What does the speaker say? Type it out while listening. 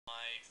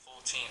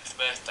14th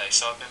birthday,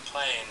 so I've been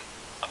playing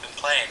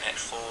it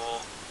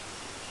for...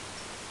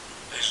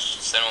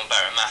 Who's anyone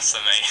better at maths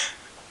than me?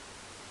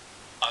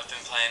 I've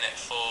been playing it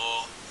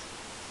for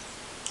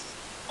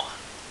 1,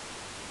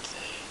 2,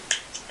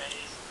 3...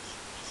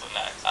 Well,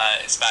 no,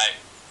 it's about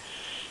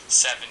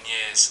 7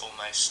 years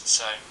almost,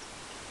 so...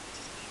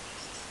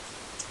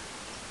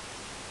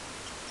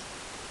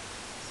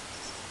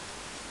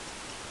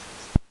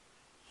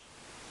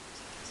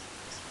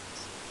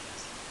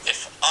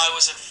 If I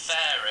was a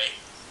fairy,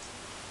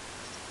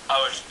 I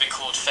would be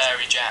called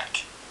Fairy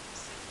Jack.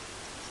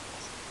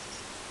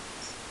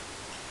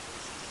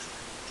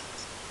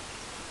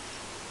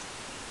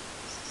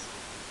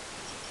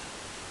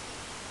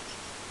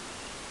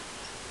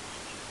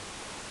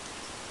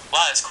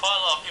 Wow, there's quite a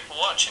lot of people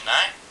watching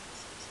now.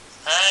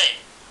 Hey,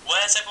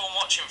 where's everyone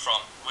watching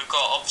from? We've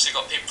obviously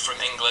got people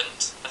from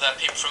England. Are there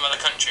people from other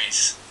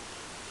countries?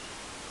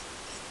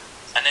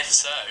 And if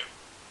so,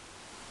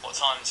 what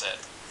time is it?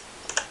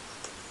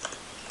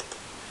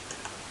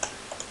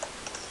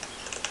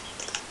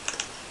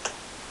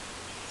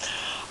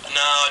 No,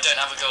 I don't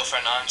have a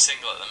girlfriend. I'm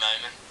single at the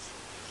moment.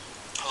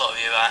 A lot of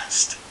you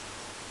asked.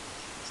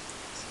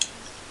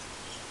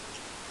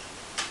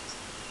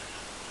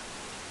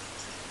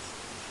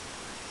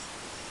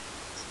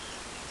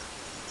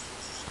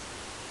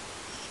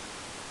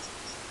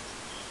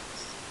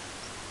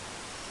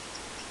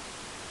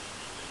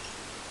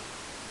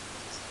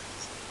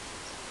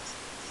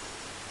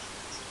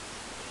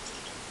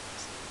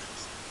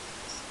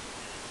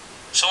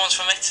 Someone's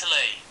from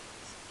Italy.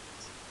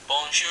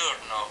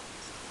 Buongiorno.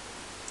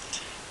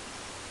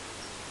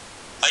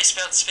 I used to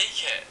be able to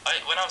speak it.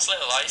 When I was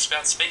little, I used to be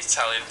able to speak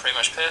Italian pretty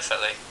much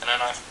perfectly, and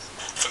then I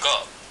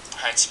forgot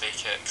how to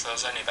speak it because I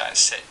was only about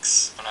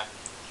 6 when I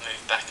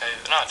moved back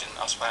over. No, I didn't.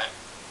 I was about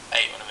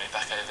 8 when I moved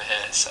back over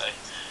here. So,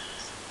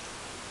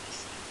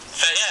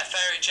 yeah,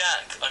 Fairy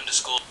Jack _ Lauren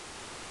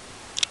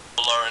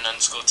 _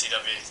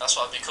 TW. That's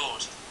what I'd be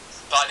called.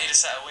 But I need a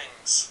set of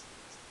wings.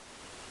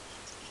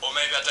 Or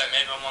maybe I don't.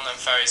 Maybe I'm one of them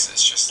fairies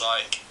that's just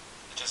like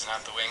it doesn't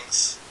have the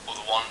wings or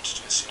the wand,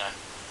 just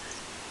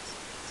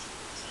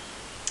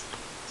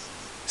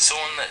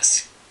Someone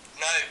that's...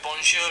 No,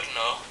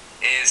 buongiorno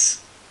is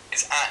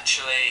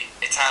actually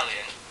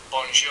Italian.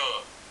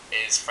 Bonjour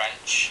is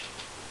French.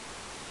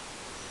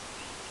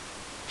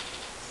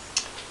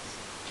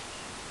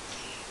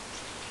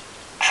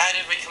 How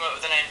did we come up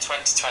with the name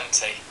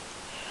 2020?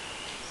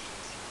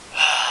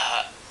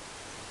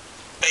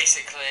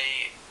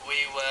 Basically,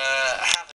 we were having